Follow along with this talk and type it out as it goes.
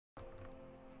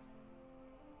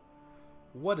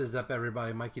What is up,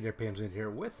 everybody? Mikey Dare Panzernator here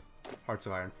with Hearts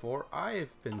of Iron 4. I've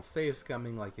been save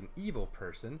scumming like an evil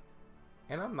person,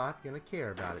 and I'm not gonna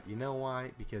care about it. You know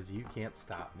why? Because you can't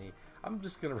stop me. I'm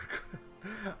just gonna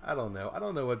I don't know. I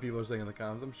don't know what people are saying in the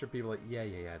comments. I'm sure people are like, yeah,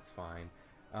 it's fine.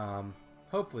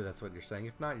 Hopefully that's what you're saying.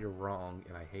 If not, you're wrong,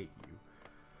 and I hate you.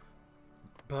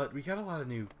 But we got a lot of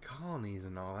new colonies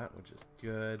and all that, which is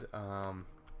good.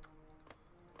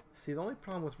 See, the only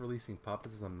problem with releasing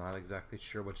puppets is I'm not exactly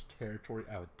sure which territory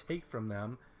I would take from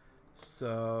them.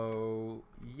 So,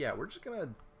 yeah, we're just going to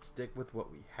stick with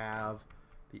what we have.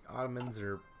 The Ottomans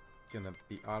are going to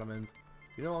be Ottomans.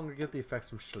 We no longer get the effects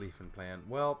from Schlieffen Plan.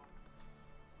 Well,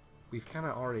 we've kind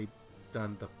of already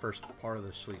done the first part of the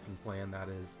Schlieffen Plan. That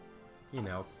is, you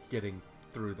know, getting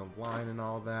through the line and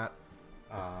all that.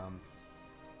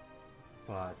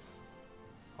 But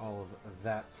all of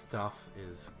that stuff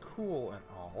is cool and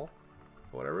all.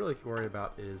 But what I really worry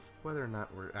about is whether or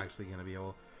not we're actually going to be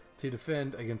able to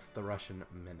defend against the Russian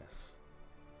menace.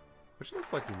 Which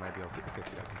looks like we might be able to, because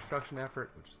we got construction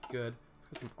effort, which is good. Let's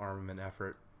get some armament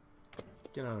effort.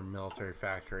 Get another military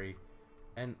factory.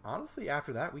 And honestly,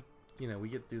 after that, we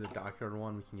get through the dockyard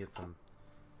one. We can get some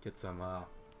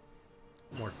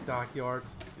more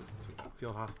dockyards. Let's get some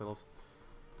field hospitals.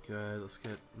 Good. Let's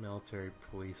get military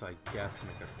police, I guess, to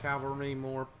make our cavalry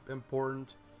more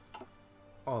important.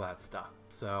 All that stuff.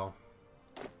 So,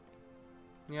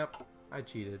 yep, I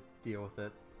cheated. Deal with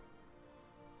it.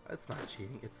 It's not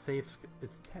cheating. It's safe.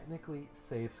 It's technically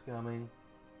safe scumming.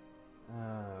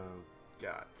 Oh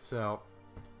God. So,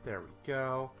 there we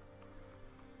go.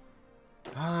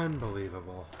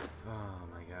 Unbelievable. Oh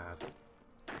my God.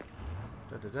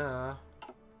 Da da da.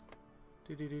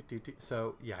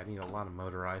 So, yeah, I need a lot of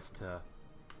motorized to,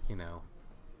 you know,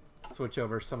 switch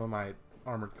over some of my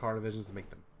armored car divisions to make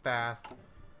them fast.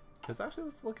 Because actually,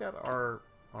 let's look at our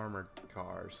armored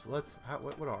cars. What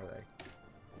are they?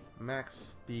 Max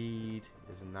speed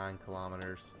is 9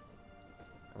 kilometers.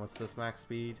 And what's this max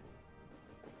speed?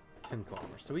 10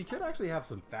 kilometers. So we could actually have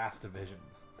some fast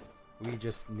divisions. We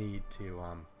just need to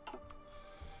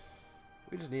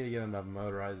get enough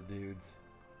motorized dudes,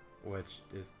 which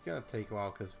is gonna take a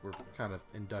while because we're kind of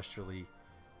industrially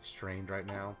strained right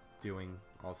now, doing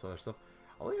all this other stuff.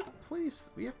 Although we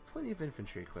have plenty of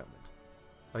infantry equipment.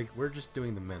 Like, we're just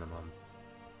doing the minimum.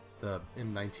 The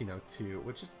M1902,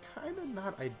 which is kind of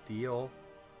not ideal.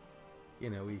 You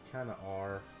know, we kind of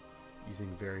are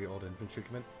using very old infantry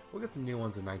equipment. We'll get some new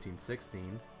ones in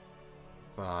 1916,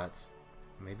 but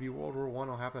maybe World War I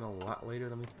will happen a lot later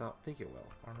than we think it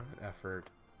will. Armament effort.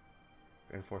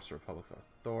 Reinforce the Republic's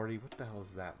authority. What the hell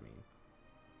does that mean?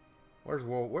 Where's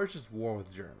war? Where's just war with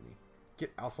Germany?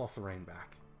 Get Alsace-Lorraine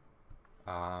back.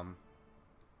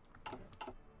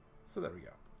 So there we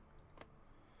go.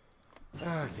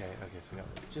 Okay, so we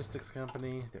got the logistics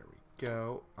company. There we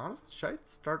go. Honestly, should I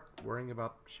start worrying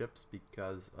about ships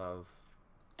because of...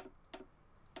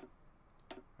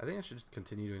 I think I should just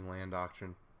continue doing land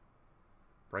doctrine.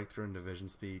 Breakthrough and division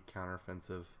speed,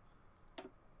 counteroffensive.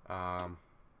 What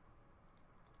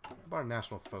about our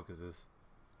national focuses?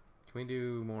 Can we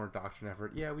do more doctrine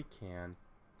effort? Yeah, we can.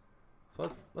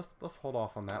 So let's hold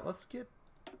off on that. Let's get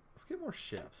more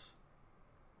ships.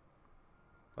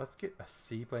 Let's get a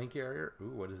seaplane carrier.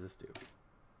 Ooh, what does this do?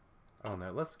 I don't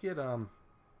know. Let's get we're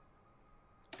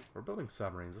building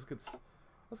submarines.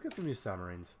 Let's get some new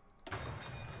submarines.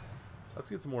 Let's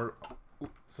get some more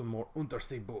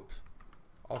undersea boats.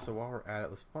 Also, while we're at it,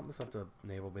 let's bump this up to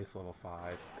naval base level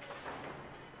 5.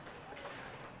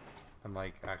 And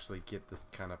like actually get this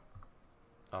kind of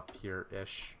up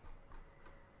here-ish.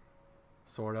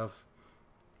 Sort of.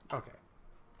 Okay.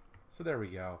 So there we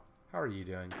go. How are you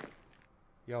doing?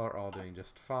 Y'all are all doing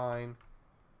just fine.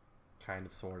 Kind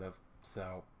of, sort of.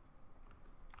 So,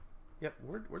 yep,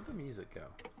 where'd the music go?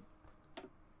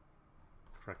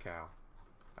 Krakow.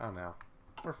 I don't know.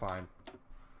 We're fine.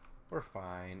 We're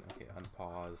fine. Okay,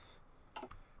 unpause.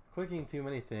 Clicking too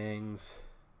many things.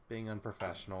 Being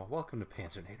unprofessional. Welcome to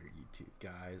Panzernator YouTube,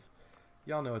 guys.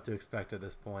 Y'all know what to expect at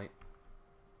this point.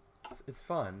 It's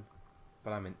fun,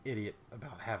 but I'm an idiot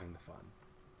about having the fun.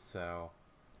 So,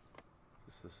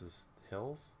 this is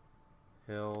hills,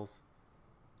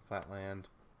 flatland.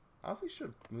 I honestly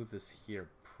should move this here,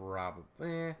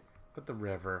 probably. But the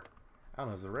river. I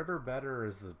don't know. Is the river better, or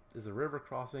is the river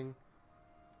crossing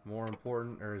more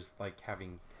important, or is like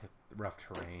having rough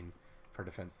terrain for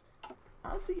defense?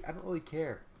 Honestly, I don't really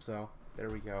care. So, there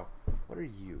we go. What are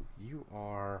you? You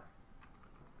are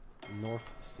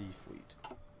North Sea Fleet.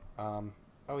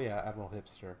 Oh yeah, Admiral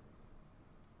Hipster.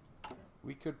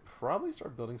 We could probably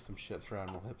start building some ships for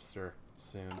Admiral Hipster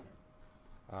soon.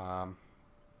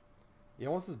 Yeah,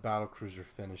 once this battle cruiser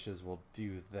finishes, we'll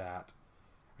do that.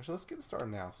 Actually, let's get it started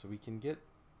now so we can get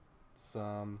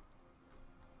some...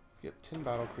 Let's get 10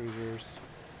 battle cruisers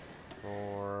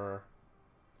for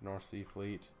the North Sea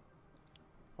Fleet.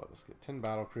 What? Let's get 10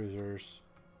 battle cruisers,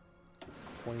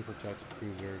 20 protected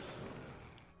cruisers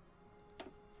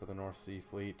for the North Sea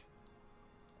Fleet.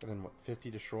 And then what, 50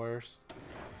 destroyers?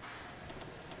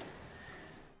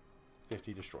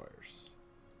 50 destroyers.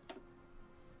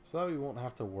 So that we won't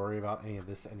have to worry about any of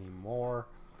this anymore.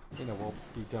 You know, we'll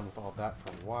be done with all that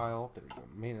for a while. There we go.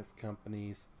 Maintenance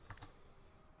companies.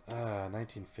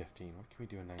 1915. What can we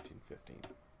do in 1915?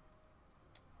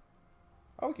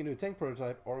 Oh, we can do a tank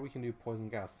prototype, or we can do poison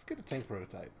gas. Let's get a tank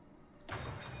prototype.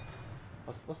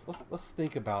 Let's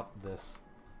think about this.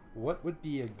 What would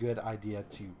be a good idea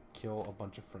to kill a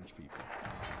bunch of French people?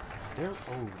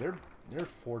 They're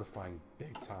fortifying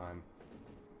big time.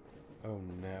 Oh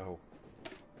no.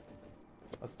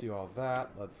 Let's do all that.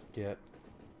 Let's get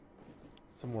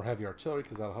some more heavy artillery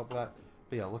because that'll help with that.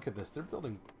 But yeah, look at this. They're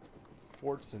building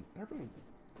forts in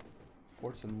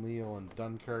Lille and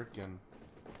Dunkirk, and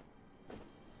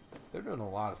they're doing a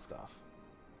lot of stuff.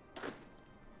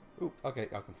 Oop, okay,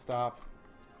 y'all can stop.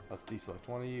 Let's deselect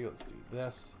one of you. Let's do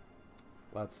this.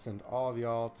 Let's send all of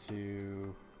y'all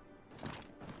to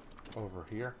over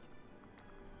here.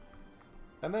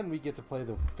 And then we get to play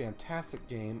the fantastic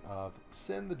game of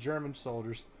send the German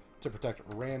soldiers to protect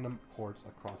random ports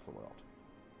across the world.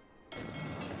 Send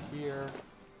here.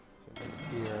 Send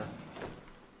here.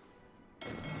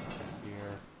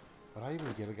 Here. Would I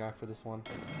even get a guy for this one?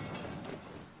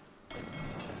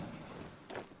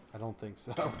 I don't think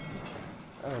so.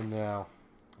 Oh no.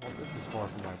 Well, this is far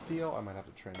from ideal. I might have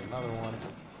to train another one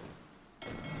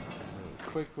really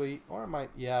quickly. Or I might,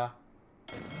 yeah.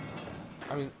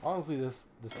 I mean, honestly, this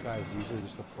guy is usually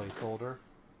just a placeholder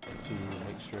to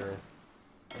make sure.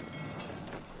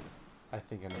 I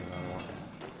think I need another one.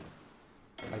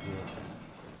 I do.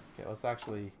 Okay, let's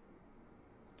actually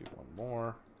do one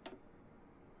more.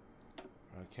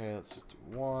 Okay, let's just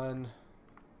do one.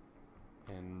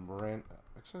 And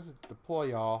actually, deploy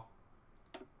y'all.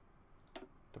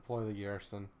 Deploy the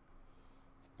garrison.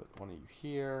 Let's put one of you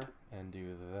here and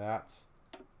do that.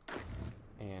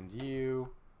 And you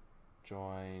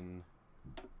join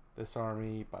this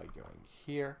army by going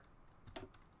here.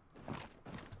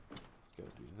 Let's go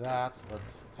do that.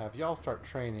 Let's have y'all start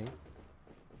training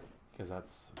because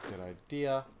that's a good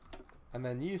idea. And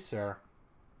then you, sir,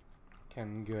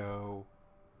 can go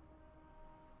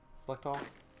select all.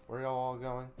 Where are y'all all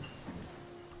going?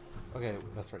 Okay,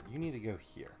 that's right. You need to go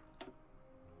here.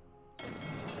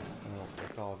 And we'll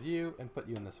select all of you and put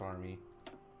you in this army.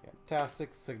 Fantastic.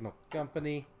 Signal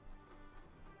company.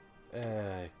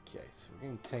 Okay, so we're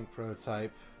getting tank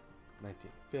prototype.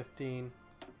 1915.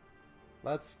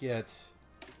 Let's get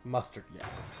mustard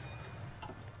gas.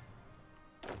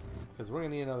 Because we're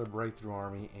going to need another breakthrough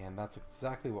army, and that's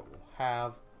exactly what we'll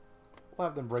have. We'll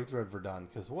have them break through at Verdun,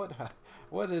 because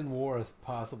what in war has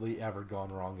possibly ever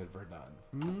gone wrong at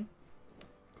Verdun?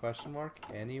 Question mark?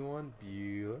 Anyone?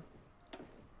 Bueller?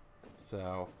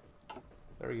 So,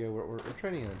 there we go. We're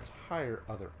training an entire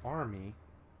other army,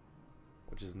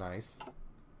 which is nice.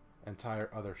 Entire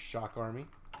other shock army.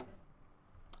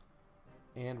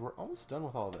 And we're almost done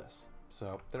with all this.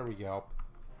 So, there we go.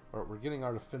 We're getting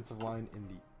our defensive line in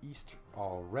the east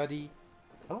already.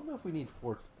 I don't know if we need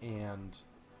forts and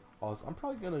all this. I'm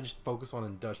probably going to just focus on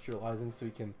industrializing so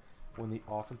we can win the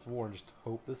offensive war and just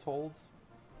hope this holds.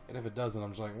 And if it doesn't,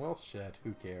 I'm just like, well, shit,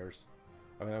 who cares?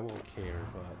 I mean, I will care,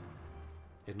 but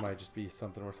it might just be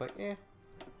something where it's like, eh,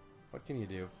 what can you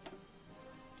do?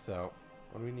 So,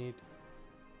 what do we need?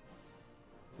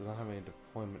 Does not have any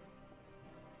deployment.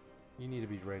 You need to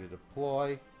be ready to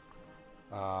deploy.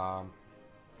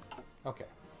 Okay.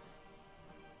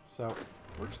 So,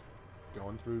 we're just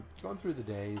going through the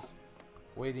days,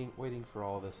 waiting for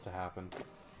all this to happen.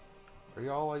 Are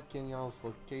y'all like in y'all's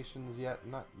locations yet?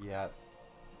 Not yet.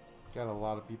 Got a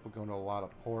lot of people going to a lot of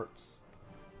ports.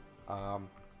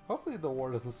 Hopefully the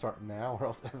war doesn't start now, or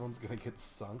else everyone's gonna get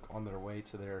sunk on their way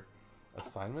to their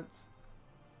assignments.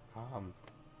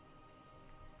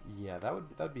 Yeah,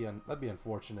 that'd be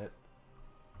unfortunate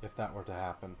if that were to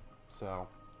happen. So,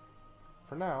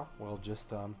 for now, we'll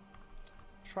just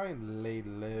try and lay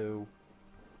low.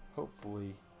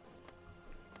 Hopefully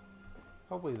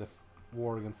the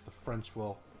war against the French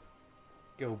will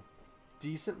go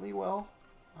decently well.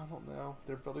 I don't know.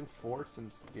 They're building forts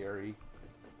and scary.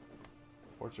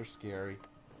 Forts are scary.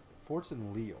 Forts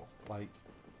in Lille, like,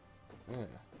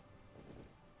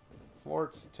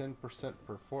 Forts, 10%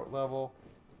 per fort level.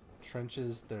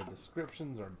 Trenches, their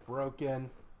descriptions are broken.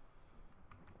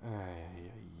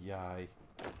 Ay, ay, ay.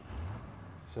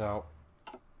 So,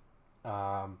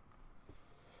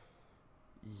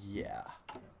 yeah.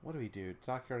 What do we do?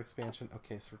 Dockyard expansion.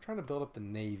 Okay, so we're trying to build up the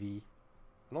Navy.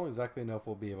 I don't exactly know if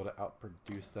we'll be able to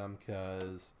outproduce them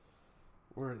because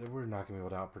we're not going to be able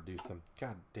to outproduce them.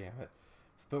 God damn it.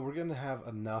 But we're going to have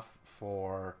enough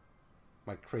for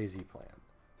my crazy plan.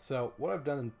 So what I've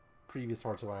done in previous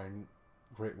Hearts of Iron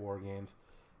Great War games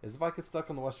is if I get stuck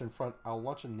on the Western Front, I'll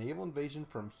launch a naval invasion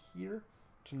from here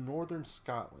to northern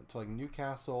Scotland, to like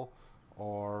Newcastle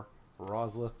or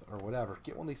Roslith or whatever.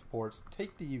 Get one of these ports,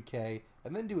 take the UK,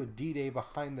 and then do a D-Day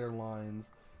behind their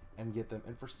lines and get them.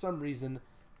 And for some reason,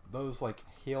 those like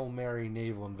Hail Mary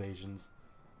naval invasions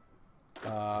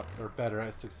are better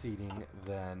at succeeding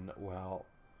than, well,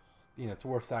 you know, it's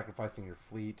worth sacrificing your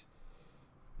fleet.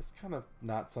 It's kind of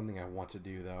not something I want to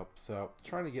do, though. So,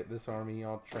 trying to get this army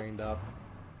all trained up.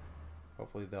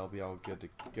 Hopefully they'll be all good to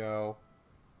go.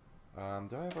 Do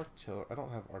I have artillery? I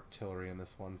don't have artillery in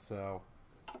this one, so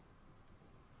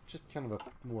just kind of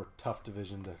a more tough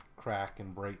division to crack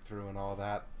and break through and all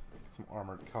that. Some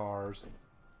armored cars.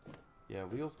 Yeah,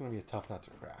 Wheel's going to be a tough nut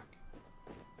to crack.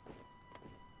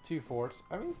 2 forts.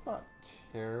 I mean, it's not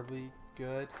terribly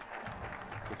good.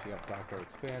 Because we got Dockyard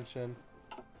expansion,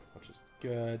 which is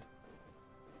good.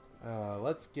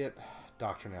 Let's get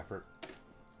Doctrine Effort.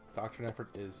 Doctrine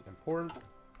Effort is important.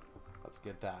 Let's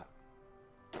get that.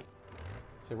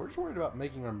 So we're just worried about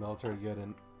making our military good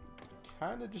and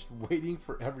kind of just waiting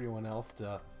for everyone else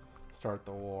to start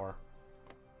the war.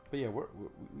 But yeah,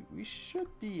 we should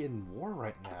be in war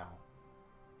right now.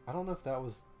 I don't know if that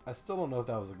was... I still don't know if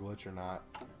that was a glitch or not.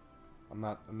 I'm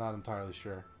not entirely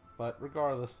sure. But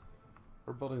regardless,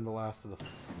 we're building the last of the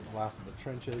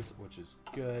trenches, which is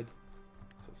good.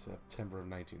 So September of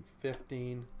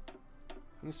 1915.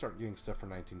 We start getting stuff for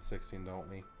 1916, don't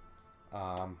we?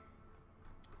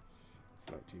 It's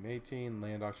 1918.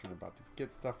 Land auction, about to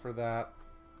get stuff for that.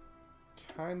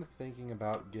 Kind of thinking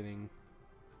about getting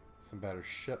some better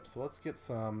ships. So let's get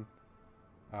some.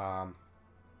 Let's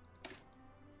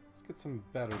get some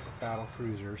better battle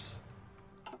cruisers.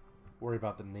 Worry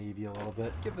about the Navy a little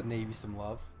bit. Give the Navy some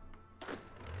love.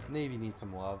 The Navy needs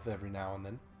some love every now and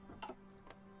then.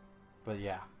 But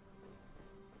yeah.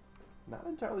 Not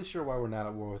entirely sure why we're not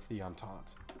at war with the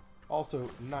Entente.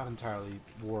 Also, not entirely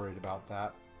worried about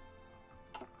that.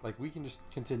 Like, we can just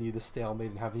continue the stalemate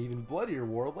and have an even bloodier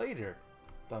war later.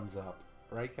 Thumbs up.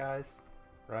 Right, guys?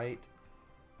 Right?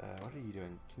 What are you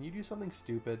doing? Can you do something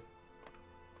stupid?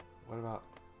 What about...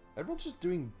 Everyone's just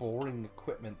doing boring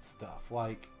equipment stuff.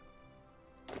 Like,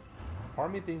 part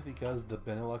of me thinks because the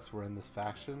Benelux were in this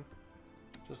faction,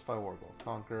 justify war goal.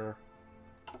 Conquer.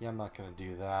 Yeah, I'm not going to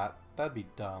do that. That'd be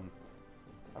dumb.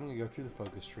 I'm going to go through the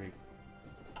focus tree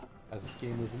as this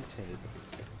game was intended. Okay,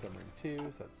 so we got submarine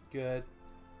 2s. That's good.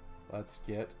 Let's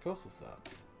get coastal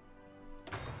subs.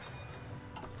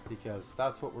 Because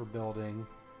that's what we're building.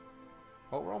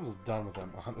 Oh, we're almost done with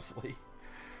them, honestly.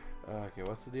 Okay,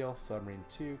 what's the deal? Submarine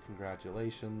 2,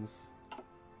 congratulations.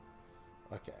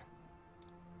 Okay.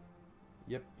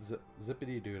 Yep,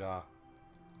 zippity doo-dah.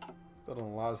 Building a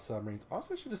lot of submarines.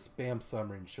 Also, I should just spam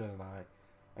submarines, shouldn't I?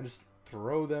 And just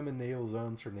throw them in naval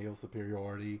zones for naval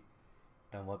superiority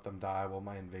and let them die while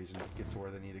my invasions get to where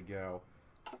they need to go.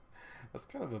 That's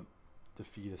kind of a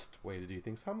defeatist way to do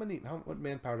things. What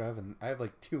manpower do I have? I have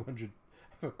like 200,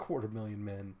 I have 250,000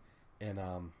 men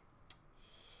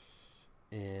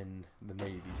in the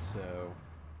Navy, so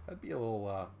that'd be a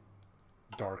little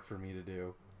dark for me to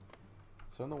do.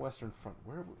 So on the Western Front,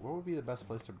 where would be the best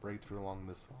place to break through along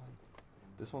this line?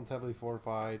 This one's heavily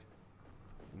fortified.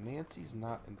 Nancy's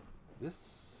not in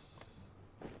this.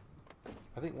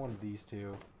 I think one of these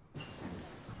two.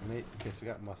 Okay, so we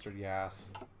got mustard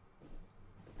gas.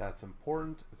 That's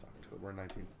important. It's October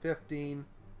 1915.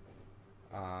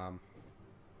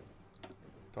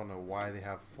 Don't know why they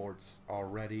have forts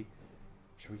already.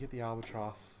 Should we get the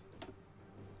Albatross?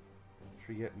 Should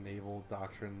we get naval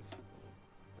doctrines?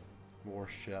 More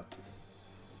ships.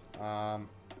 It's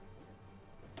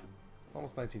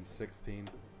almost 1916.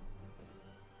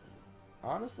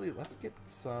 Honestly, let's get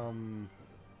some...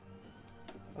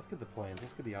 Let's get the planes.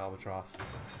 Let's get the Albatross.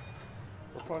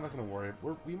 We're probably not going to worry.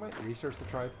 We might research the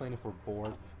triplane if we're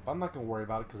bored, but I'm not going to worry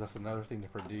about it because that's another thing to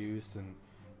produce and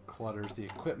clutters the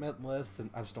equipment list, and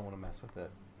I just don't want to mess with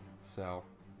it. So,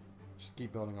 just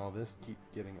keep building all this. Keep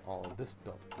getting all of this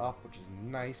built up, which is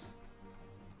nice.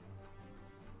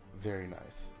 Very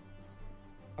nice.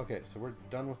 Okay, so we're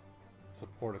done with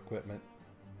support equipment.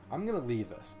 I'm going to leave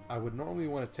this. I would normally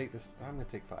want to take this. I'm going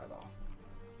to take 5 off.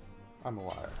 I'm a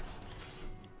liar.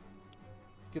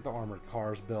 Let's get the armored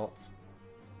cars built.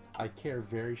 I care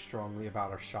very strongly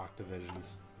about our shock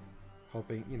divisions.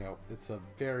 Hoping, you know, it's a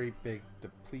very big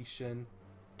depletion.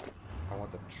 I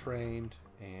want them trained,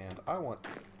 and I want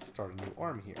to start a new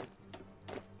army here.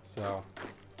 So,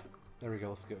 there we go.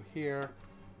 Let's go here.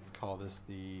 Let's call this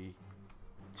the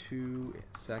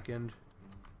 2nd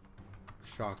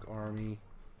Shock Army.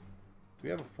 Do we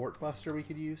have a Fort Buster we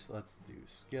could use? Let's do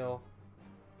skill.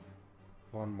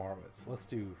 Von Marwitz. Let's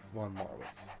do Von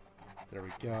Marwitz. There we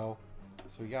go.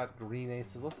 So we got green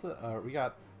aces. Let's we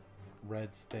got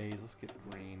red spades. Let's get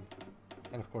green.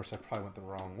 And of course I probably went the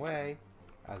wrong way,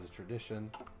 as is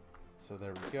tradition. So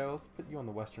there we go. Let's put you on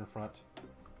the western front.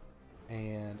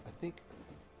 And I think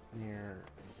near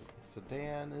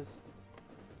Sedan is...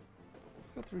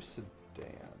 Let's go through Sedan.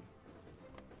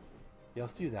 Yeah,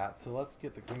 let's do that. So let's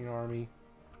get the Green Army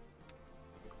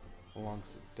along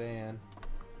Sedan.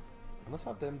 And let's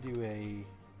have them do a...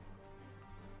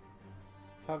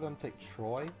 Let's have them take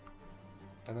Troy.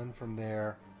 And then from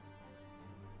there...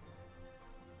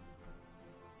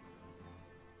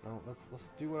 No,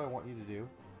 let's do what I want you to do.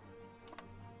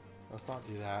 Let's not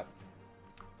do that.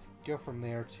 Let's go from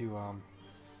there to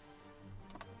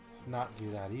let's not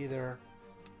do that either.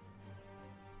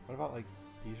 What about like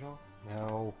Dijon?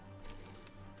 No.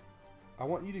 I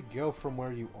want you to go from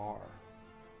where you are.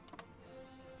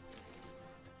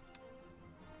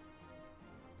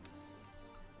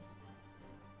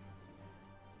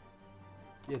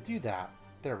 Yeah, do that.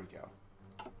 There we go.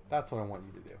 That's what I want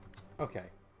you to do. Okay.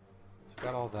 So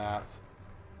got all that.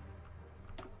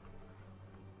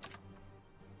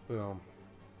 Boom.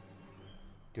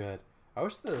 Good. I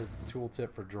wish the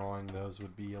tooltip for drawing those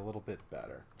would be a little bit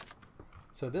better.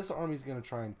 So this army's going to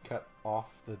try and cut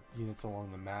off the units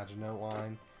along the Maginot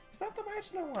line. Is that the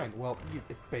Maginot line? Well,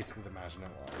 it's basically the Maginot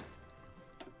line.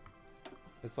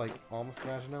 It's like almost the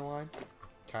Maginot line.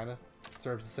 Kind of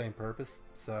serves the same purpose.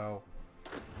 So,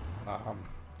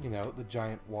 you know, the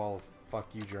giant wall of fuck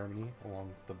you Germany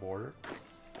along the border.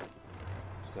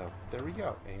 So there we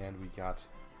go. And we got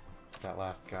that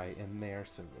last guy in there.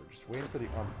 So we're just waiting for the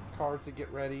armored cars to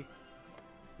get ready.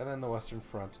 And then the western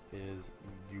front is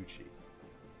Gucci.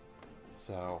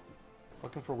 So,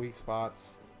 looking for weak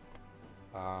spots.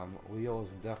 Lille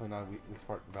is definitely not a weak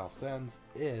spot. Vincennes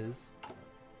is.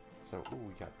 So, ooh,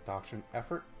 we got Doctrine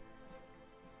Effort.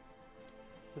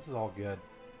 This is all good.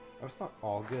 It's not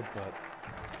all good, but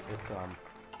it's kind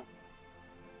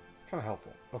of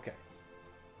helpful. Okay.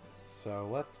 So,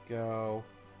 let's go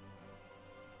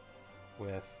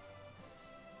with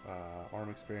arm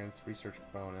experience, research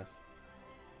bonus.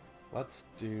 Let's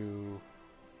do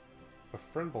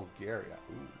befriend Bulgaria.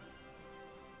 Ooh.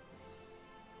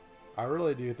 I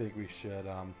really do think we should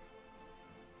go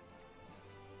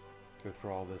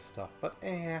through all this stuff, but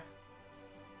let's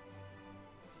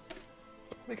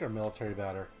make our military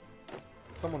better.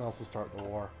 Someone else will start the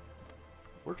war.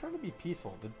 We're trying to be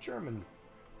peaceful. The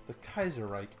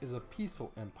Kaiserreich is a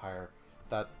peaceful empire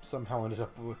that somehow ended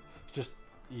up just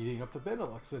eating up the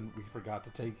Benelux, and we forgot to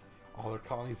take all their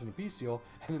colonies in a peace deal,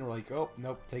 and then we're like, oh,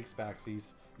 nope, take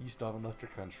Spaxies. You still haven't left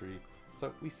your country.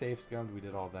 So we safe scummed, we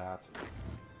did all that,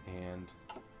 and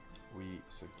we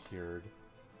secured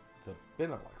the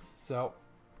Benelux. So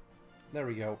there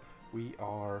we go. We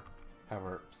have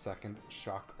our second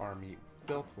shock army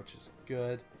built, which is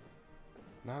good.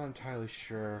 Not entirely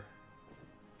sure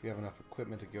if we have enough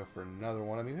equipment to go for another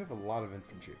one. I mean, we have a lot of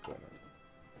infantry equipment,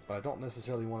 but I don't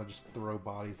necessarily want to just throw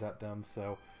bodies at them,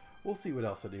 so we'll see what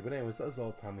else I do. But anyways, that's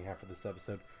all the time we have for this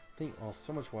episode. Thank you all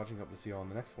so much for watching. Hope to see you all in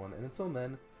the next one. And until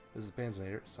then, this is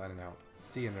Panzernator signing out.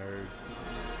 See you, nerds.